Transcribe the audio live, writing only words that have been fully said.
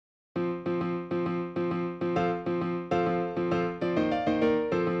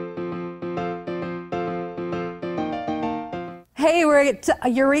Hey, we're at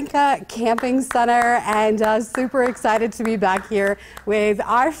Eureka Camping Center and super excited to be back here with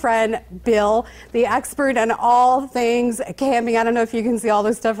our friend Bill, the expert in all things camping. I don't know if you can see all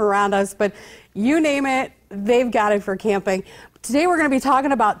this stuff around us, but you name it, they've got it for camping. Today we're going to be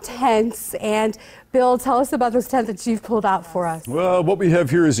talking about tents, and Bill, tell us about this tent that you've pulled out for us. Well, what we have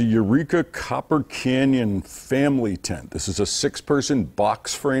here is a Eureka Copper Canyon family tent. This is a 6-person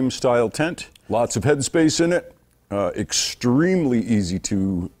box frame style tent. Lots of headspace in it. Extremely easy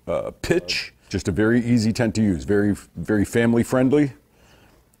to pitch. Just a very easy tent to use. Very, very family friendly.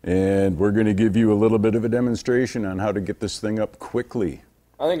 And we're going to give you a little bit of a demonstration on how to get this thing up quickly.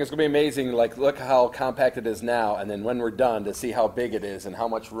 I think it's going to be amazing. Like, look how compact it is now, and then when we're done, to see how big it is and how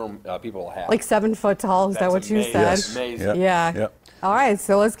much room people will have. Like 7 foot tall, is that what you said? That's amazing. Yep. Yeah. Yep. All right,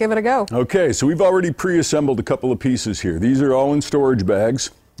 so let's give it a go. Okay, so we've already pre-assembled a couple of pieces here. These are all in storage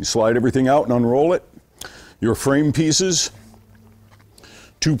bags. You slide everything out and unroll it. Your frame pieces,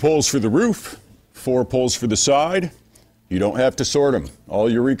 2 poles for the roof, 4 poles for the side. You don't have to sort them. All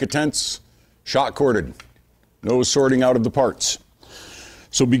Eureka tents, shot corded. No sorting out of the parts.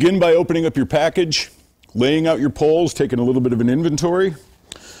 So begin by opening up your package, laying out your poles, taking a little bit of an inventory,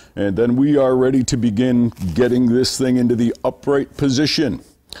 and then we are ready to begin getting this thing into the upright position.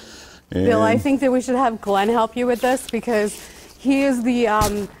 And Bill, I think that we should have Glenn help you with this because he is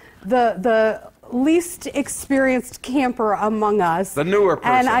the least experienced camper among us. The newer person,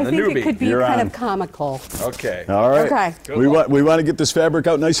 and I the think newbie. it could be You're kind on. of comical. Okay. all right. Okay. We want to get this fabric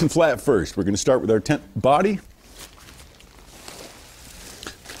out nice and flat first. We're going to start with our tent body.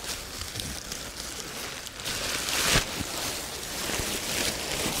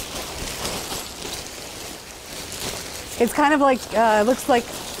 It's kind of like, looks like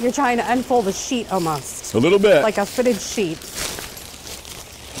you're trying to unfold a sheet almost. A little bit. Like a fitted sheet.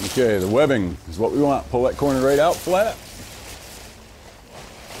 Okay, the webbing is what we want. Pull that corner right out flat.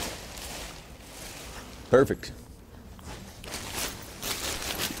 Perfect.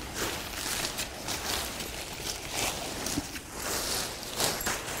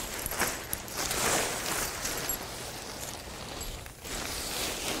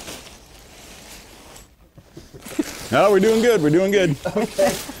 No, we're doing good. We're doing good.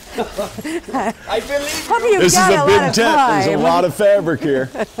 Okay. I believe Hope you. you've This is got a a big lot of tent. There's a time. lot of fabric here.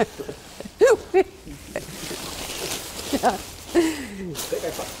 I think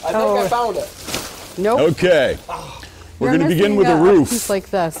I found it. Nope. Okay. We're You're going to begin missing with a a roof. piece like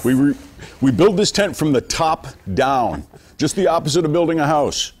this. We build this tent from the top down, just the opposite of building a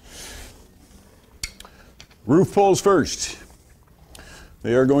house. Roof poles first.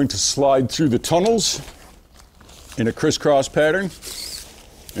 They are going to slide through the tunnels in a crisscross pattern.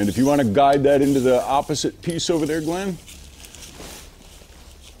 And if you want to guide that into the opposite piece over there, Glenn.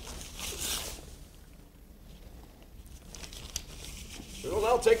 We will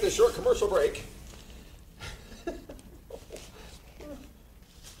now take this short commercial break.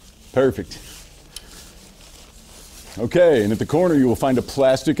 Perfect. Okay, and at the corner you will find a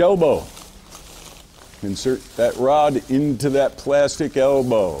plastic elbow. Insert that rod into that plastic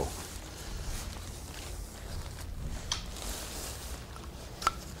elbow.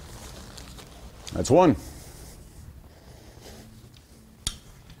 That's one.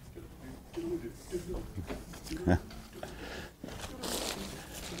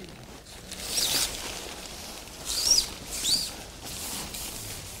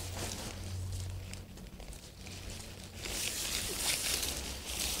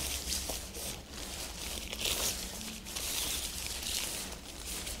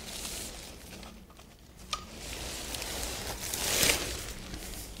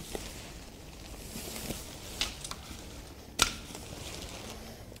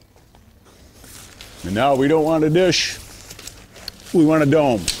 And now we don't want a dish, we want a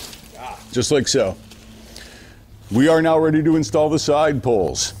dome, just like so. We are now ready to install the side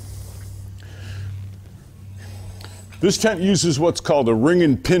poles. This tent uses what's called a ring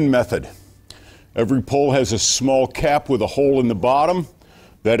and pin method. Every pole has a small cap with a hole in the bottom.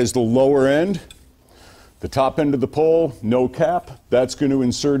 That is the lower end. The top end of the pole, no cap. That's going to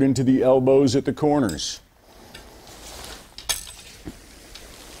insert into the elbows at the corners.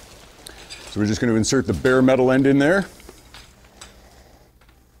 So we're just going to insert the bare metal end in there.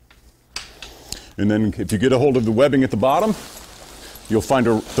 And then if you get a hold of the webbing at the bottom, you'll find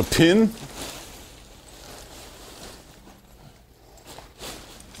the pin.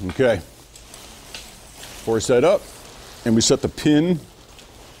 Okay. Force that up, and we set the pin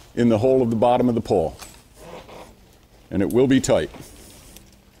in the hole of the bottom of the pole. And it will be tight.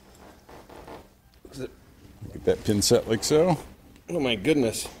 Get that pin set like so. Oh my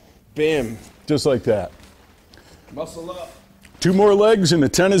goodness. Bam. Just like that. Muscle up. 2 more legs and the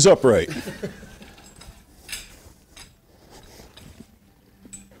tent is upright.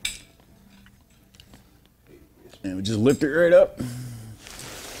 And we just lift it right up.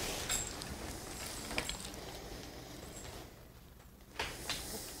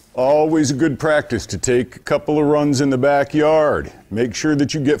 Always a good practice to take a couple of runs in the backyard. Make sure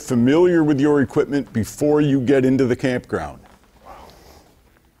that you get familiar with your equipment before you get into the campground.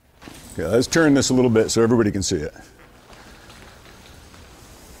 Okay, let's turn this a little bit so everybody can see it.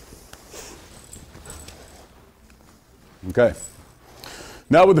 Okay.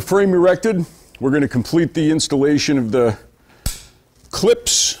 Now with the frame erected, we're going to complete the installation of the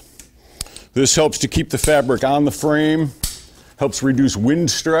clips. This helps to keep the fabric on the frame, helps reduce wind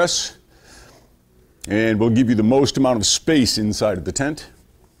stress, and will give you the most amount of space inside of the tent.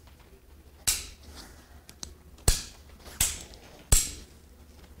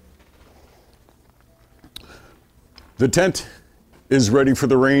 The tent is ready for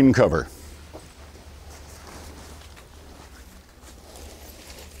the rain cover.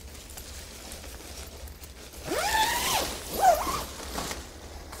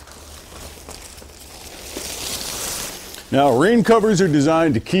 Now, rain covers are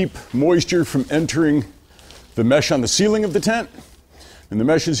designed to keep moisture from entering the mesh on the ceiling of the tent, and the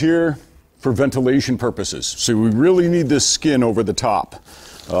mesh is here for ventilation purposes. So we really need this skin over the top.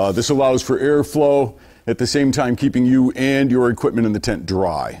 This allows for airflow, at the same time keeping you and your equipment in the tent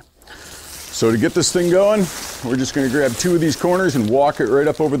dry. So to get this thing going, we're just going to grab 2 of these corners and walk it right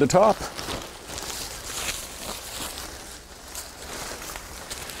up over the top.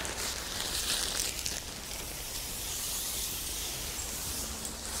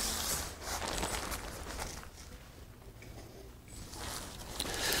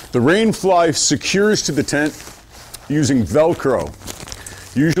 The rain fly secures to the tent using Velcro.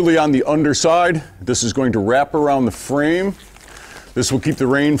 Usually on the underside, this is going to wrap around the frame. This will keep the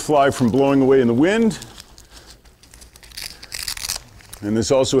rain fly from blowing away in the wind. And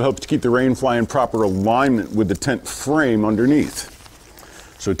this also helps to keep the rain fly in proper alignment with the tent frame underneath.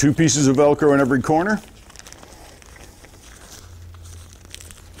 So 2 pieces of Velcro in every corner.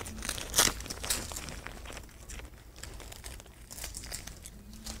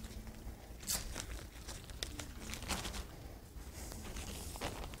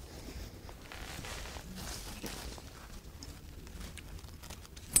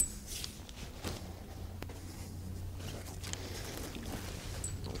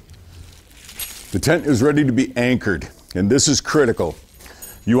 The tent is ready to be anchored, and this is critical.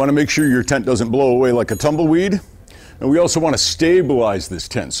 You want to make sure your tent doesn't blow away like a tumbleweed, and we also want to stabilize this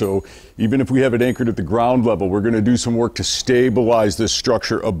tent. So even if we have it anchored at the ground level, we're going to do some work to stabilize this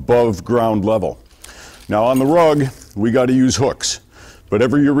structure above ground level. Now on the rug, we got to use hooks, but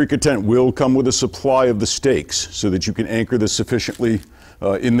every Eureka tent will come with a supply of the stakes so that you can anchor this sufficiently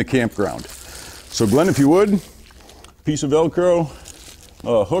in the campground. So Glenn, if you would, piece of Velcro,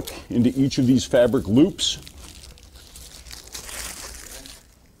 hook into each of these fabric loops.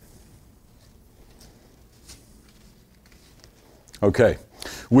 Okay,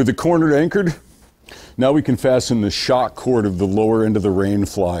 with the corner anchored, now we can fasten the shock cord of the lower end of the rain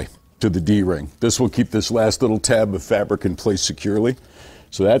fly to the D-ring. This will keep this last little tab of fabric in place securely.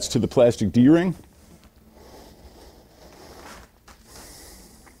 So that's to the plastic D-ring.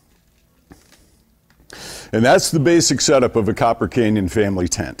 And that's the basic setup of a Copper Canyon family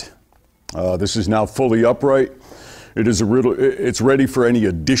tent. This is now fully upright. It's ready for any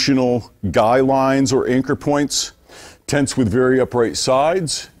additional guy lines or anchor points. Tents with very upright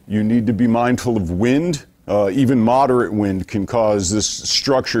sides, you need to be mindful of wind. Even moderate wind can cause this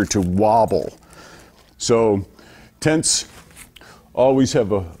structure to wobble. So tents always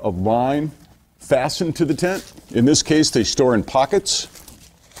have a line fastened to the tent. In this case, they store in pockets.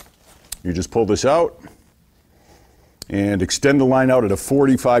 You just pull this out and extend the line out at a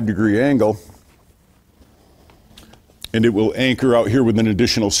 45-degree angle, and it will anchor out here with an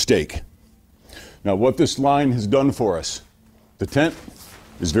additional stake. Now what this line has done for us, the tent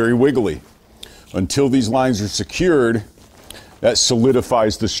is very wiggly. Until these lines are secured, that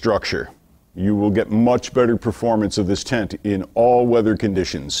solidifies the structure. You will get much better performance of this tent in all weather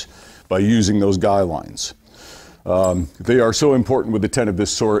conditions by using those guy lines. They are so important with a tent of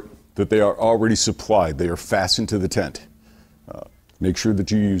this sort that they are already supplied. They are fastened to the tent. Make sure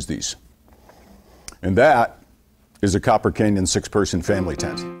that you use these. And that is a Copper Canyon 6-person family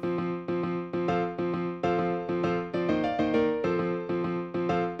tent.